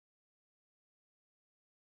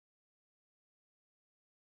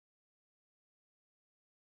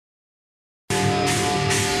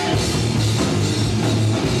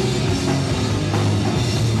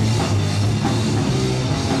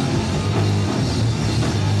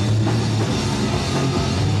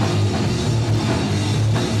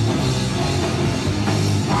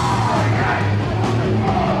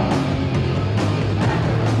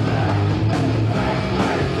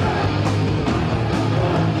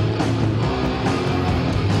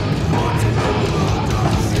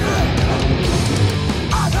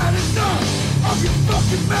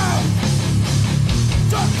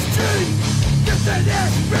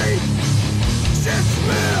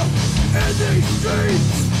these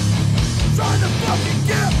streets, trying to fucking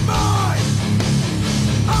get mine.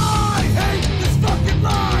 I hate this fucking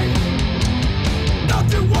life.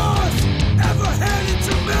 Nothing was ever handed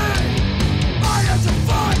to me. I had to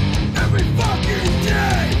fight every fucking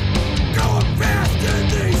day, going past in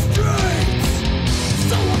these streets.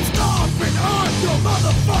 So I'm stomping on your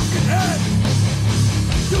motherfucking head.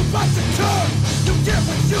 You bite the turn, you get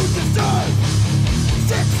what you deserve.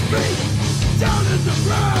 6 feet down in the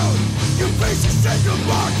ground, you face your shit, you're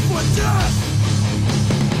marked for death.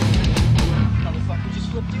 Motherfucker just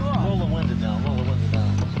flipped you off. Roll the window down, roll the window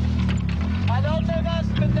down. I don't think that's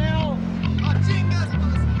Fidel. Oh, chingas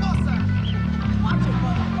con esposa. Watch it,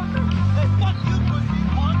 motherfucker. Hey, fuck you, pussy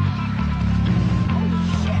punk. Holy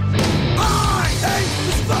shit. I hate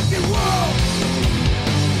this fucking world.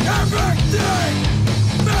 Everything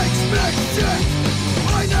makes me sick.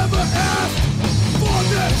 I never asked for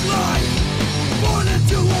this life. Born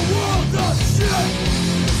into a world of shit.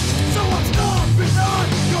 So I'm stomping on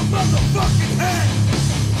your motherfucking head.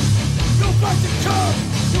 You'll fight the curve,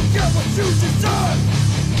 you'll get what you deserve.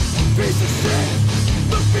 Piece of shit,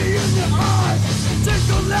 look me in the eyes. Take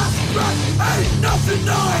your last breath, ain't nothing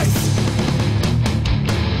nice.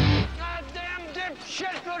 Goddamn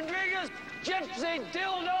dipshit Rodriguez, gypsy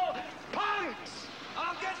dildo,